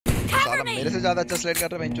साला मेरे से ज्यादा अच्छा स्लाइड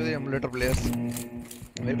कर रहा है बेंचो ये एमुलेटर प्लेयर्स।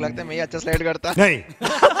 मेरे को लगता है मैं ही अच्छा स्लाइड करता। नहीं।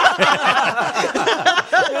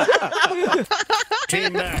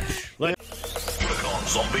 Team match. Let's on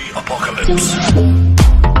zombie apocalypse.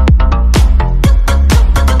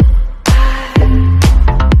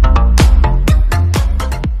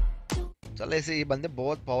 चल ऐसे ये बंदे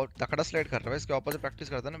बहुत तकड़ा स्लाइड कर रहे हैं। इसके ऑपोजिट प्रैक्टिस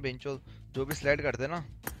करते हैं ना बेंचो, जो भी स्लाइड करते हैं ना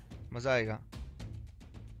मजा आएगा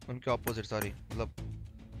उनके ऑपोजिट। सॉरी मतलब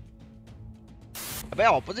अबे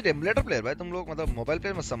ऑपोजिट एमुलेटर प्लेयर भाई तुम लोग मतलब मोबाइल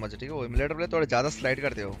पे मत समझ ठीक है। वो एमुलेटर प्लेयर थोड़े ज्यादा स्लाइड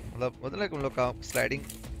करते हो मतलब तुम लोग का स्लाइडिंग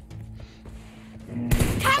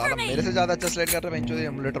साला मेरे से ज्यादा अच्छा स्लाइड कर रहा है बेंचो ये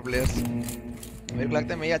एमुलेटर प्लेयर्स। मेरे को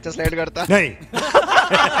लगता है मैं ही अच्छा स्लाइड करता। नहीं।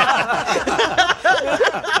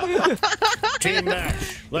 Team match.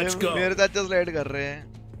 Let's go. मेरे से अच्छा स्लाइड कर रहे हैं।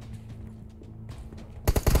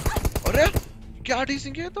 अरे क्या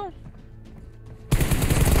डीसिंग है तो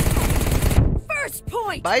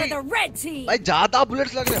भाई ज्यादा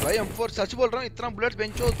बुलेट्स लग रहे हैं भाई। M4 सच बोल रहा हूँ इतना बुलेट्स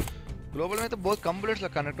बेंचो ग्लोबल में तो बहुत कम बुलेट्स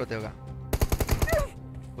कनेक्ट होते होगा।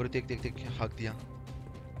 और देख हक दिया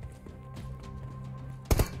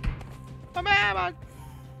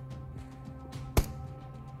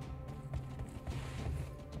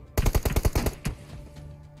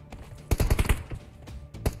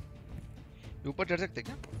ऊपर चढ़ सकते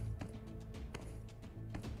क्या?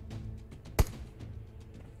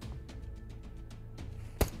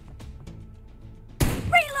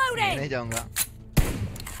 नहीं जाऊंगा।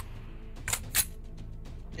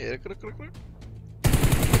 रुक।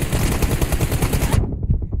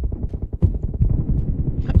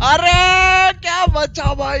 अरे क्या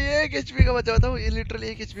बचा भाई, 1 HP का बचा। बताओ ये लिटरली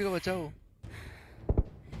 1 HP का बचा हो।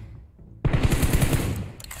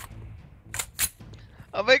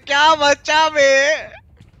 अबे क्या बचा बे।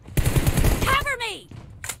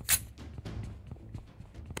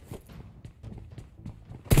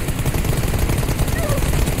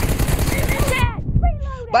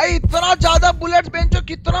 भाई इतना ज्यादा बुलेट्स बेंचो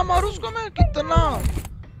कितना मारूं उसको मैं,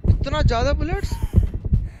 इतना ज्यादा बुलेट्स।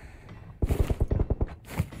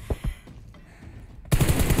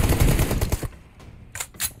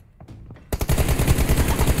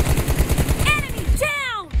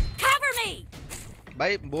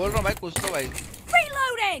 भाई बोल रहा हूँ भाई कुछ तो भाई।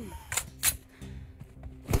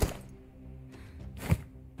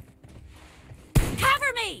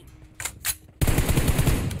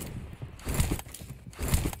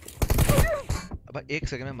 भाई 1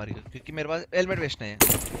 सेकंड में मर गया क्योंकि मेरे पास हेलमेट वेस्ट नहीं है।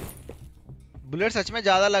 बुलेट सच में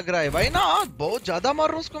ज्यादा लग रहा है भाई ना, बहुत ज्यादा मार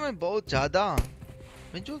रहा हूँ उसको मैं, बहुत ज्यादा।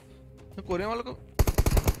 जो कोरियन वालों को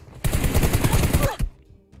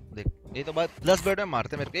देख, ये तो बात 10 बुलेट में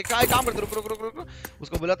मारते मेरे को। एक काम करते रुक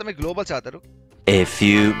उसको बोला था मैं ग्लोबल चाहता रुक। A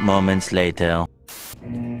few moments later.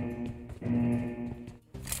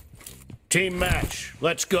 Team match.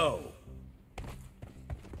 Let's go.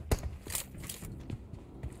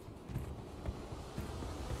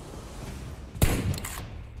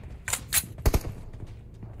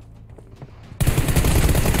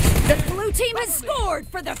 The blue team has scored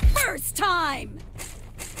for the first time.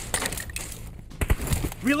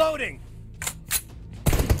 Reloading.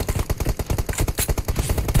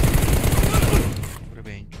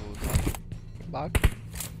 भाग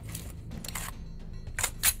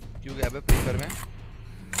क्यों गया बे प्रीफर में?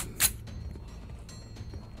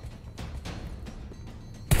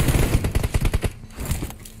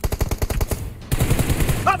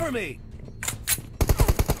 Cover me.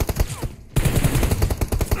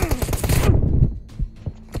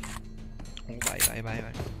 भाई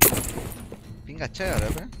पिंग अच्छा है यार।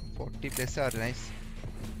 40 प्लस से आ रहा है। नाइस।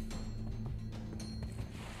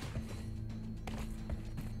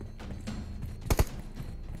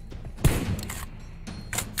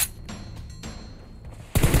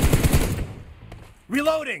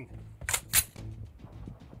 Reloading.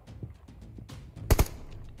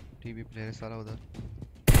 टीवी प्लेयर सारा उधर।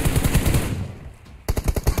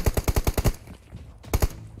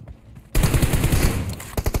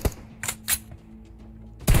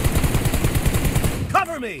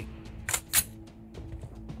 Cover me.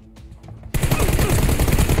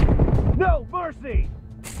 No mercy.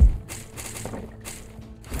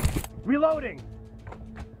 Reloading.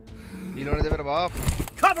 Reload दे मेरे बाप।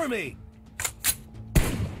 Cover me.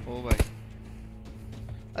 ओ भाई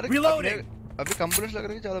अरे Reloading. अभी कम बुलेट्स लग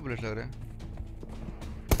रहे हैं, ज्यादा बुलेट्स लग रहे हैं।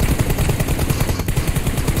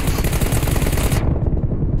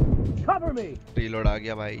 Cover me. रीलोड आ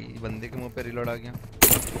गया भाई, बंदे के मुंह पे रीलोड आ गया।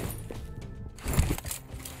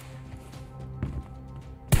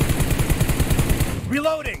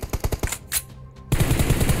 Reloading.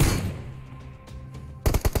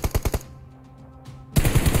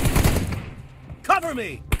 Cover me.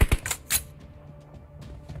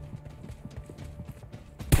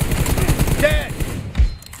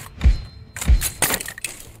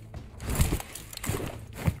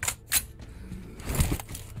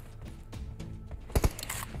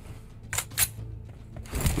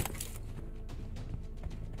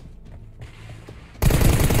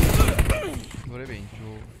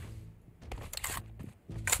 बेंचो।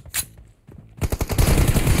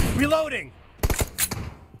 Reloading.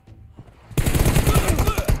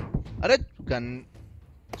 अरे गन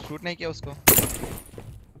शूट नहीं किया उसको,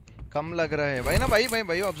 कम लग रहा है भाई ना।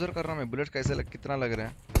 भाई ऑब्जर्व कर रहा हूँ मैं, बुलेट कैसे कितना लग रहा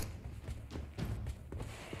है।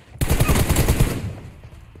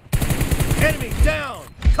 Enemy down.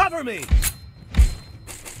 Cover me.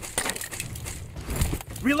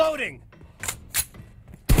 Reloading.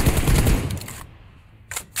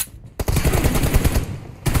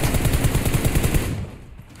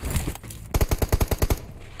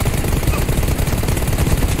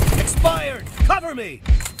 Expired. Cover me.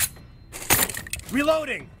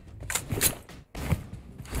 Reloading.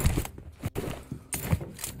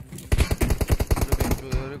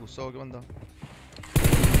 अरे गुस्सा हो गया बंदा।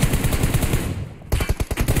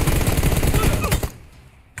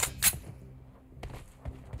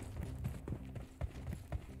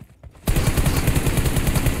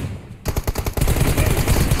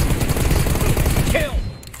 Kill.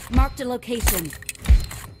 Marked a location.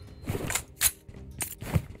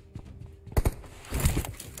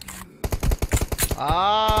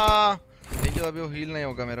 बेंचो अभी वो हील नहीं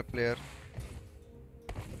होगा मेरा player.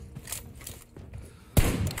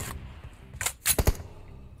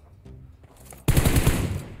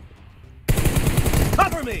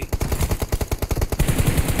 Cover me.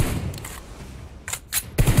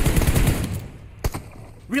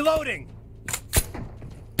 Reloading.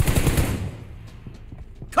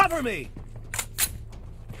 Cover me.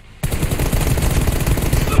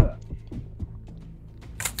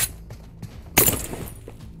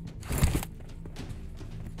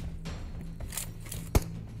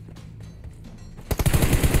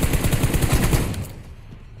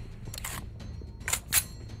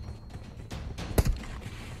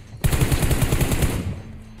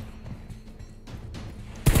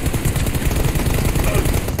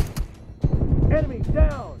 Enemy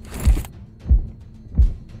down.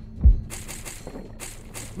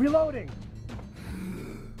 Reloading.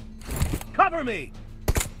 Cover me.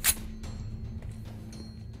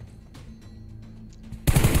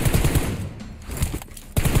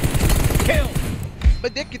 Kill. भाई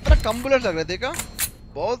देख कितना कम बुलेट लग रहा है, देखा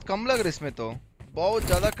बहुत कम लग रहा है इसमें तो, बहुत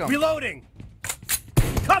ज्यादा कम। Reloading.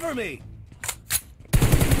 Cover me.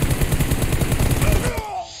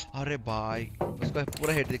 अरे भाई उसका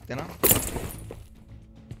पूरा हेड दिखते ना।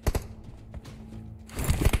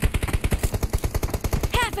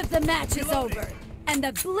 Half of the match is over, and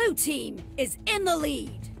the blue team is in the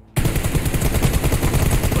lead.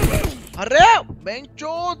 अरे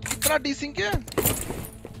बेंचो कितना डीसिंग है।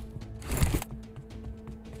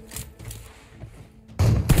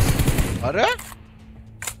 अरे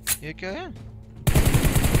ये क्या है?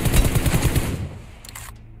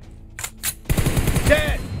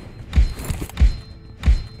 Dead.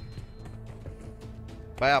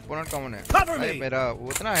 भाई अपोनेंट कौन है? Cover भाई me. मेरा वो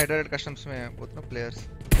उतना हाइड्रा कस्टम्स में है, उतना प्लेयर्स।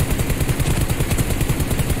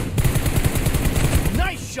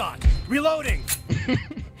 Nice shot. Reloading.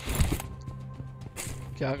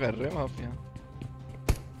 क्या कर रहे हैं माफिया?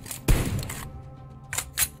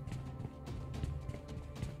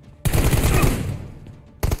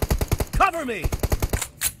 Cover me.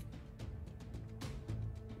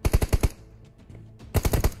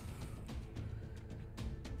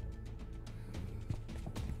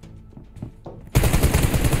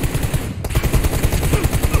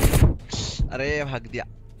 अरे भाग दिया।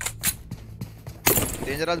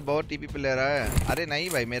 डेंजर आज बहुत टीपी प्लेयर है। अरे नहीं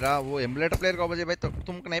भाई मेरा वो एमुलेटर प्लेयर का वजह भाई, तो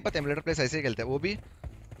तुमको नहीं पता एमुलेटर प्लेयर ऐसे ही खेलते हैं वो भी।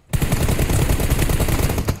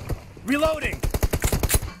 Reloading.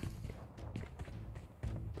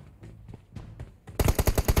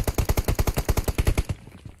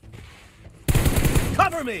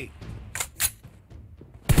 Cover me.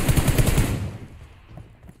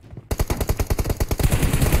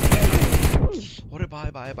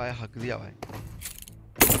 अरे भाई हक दिया भाई।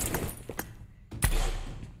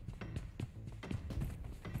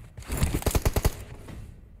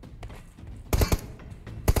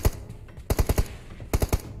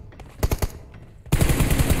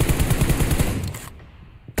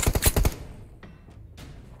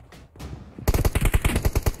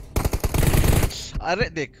 अरे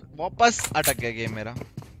देख वापस अटक गया गेम मेरा।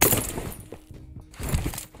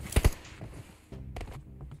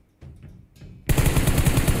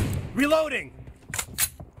 Reloading.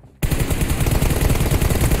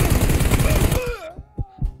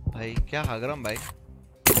 भाई क्या हगरम भाई।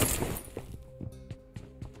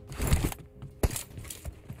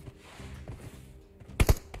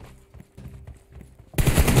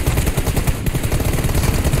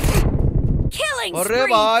 Killing अरे spree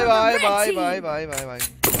भाई for the भाई red भाई team. भाई भाई भाई भाई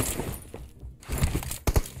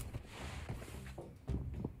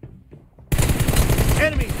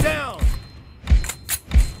down!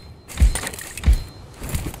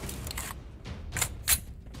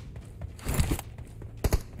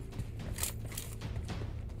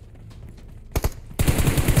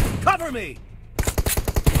 Cover me!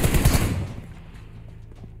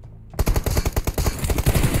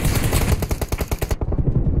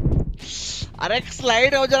 अरे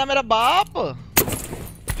स्लाइड हो जरा मेरा बाप।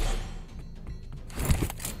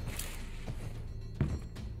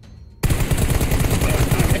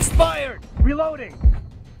 Expired! Reloading!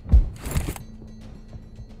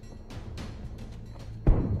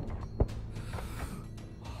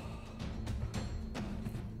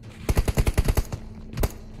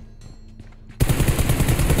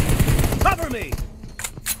 Cover me!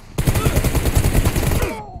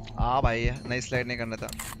 हाँ भाई नहीं स्लाइड नहीं करना था।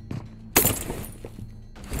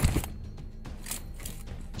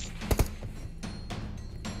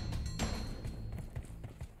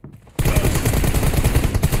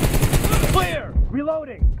 Clear!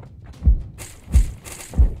 Reloading!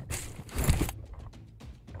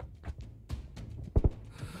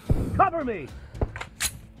 Cover me!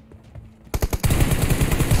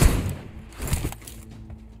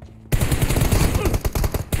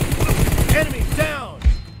 Enemy down!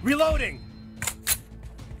 Reloading!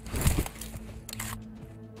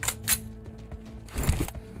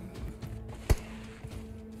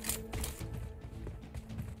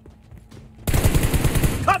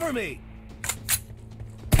 Cover me!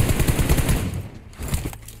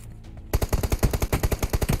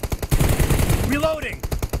 Reloading!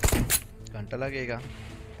 घंटा लगेगा।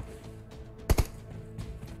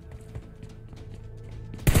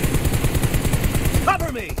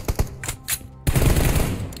 Cover me!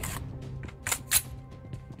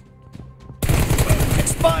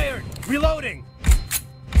 Expired! Reloading!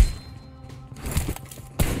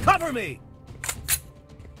 Cover me!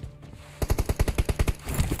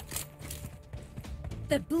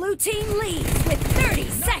 The blue team leads with 30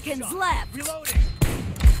 seconds left. Reloading!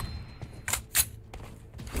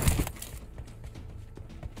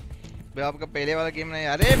 भाई आपका पहले वाला गेम नहीं।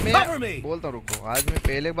 अरे मैं Cover me! बोलता हूँ रुको। आज मैं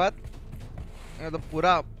पहले बात तो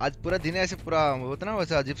पूरा आज पूरा दिन ऐसे पूरा होता ना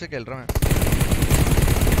वैसे अजीब से खेल रहा हूँ मैं।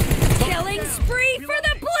 Killing spree for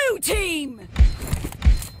the blue team.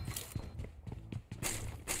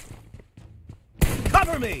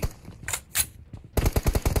 Cover me!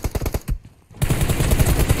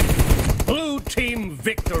 Blue team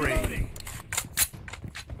victory!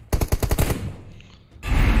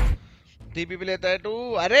 TP पे लेता है तू।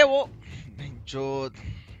 अरे वो जो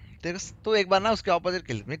तेरे तो एक बार ना उसके ऑपोजिट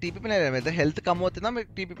खेल मैं टीपी पे नहीं रहा। मैं हेल्थ कम होती ना मैं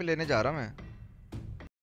टीपी पे लेने जा रहा मैं।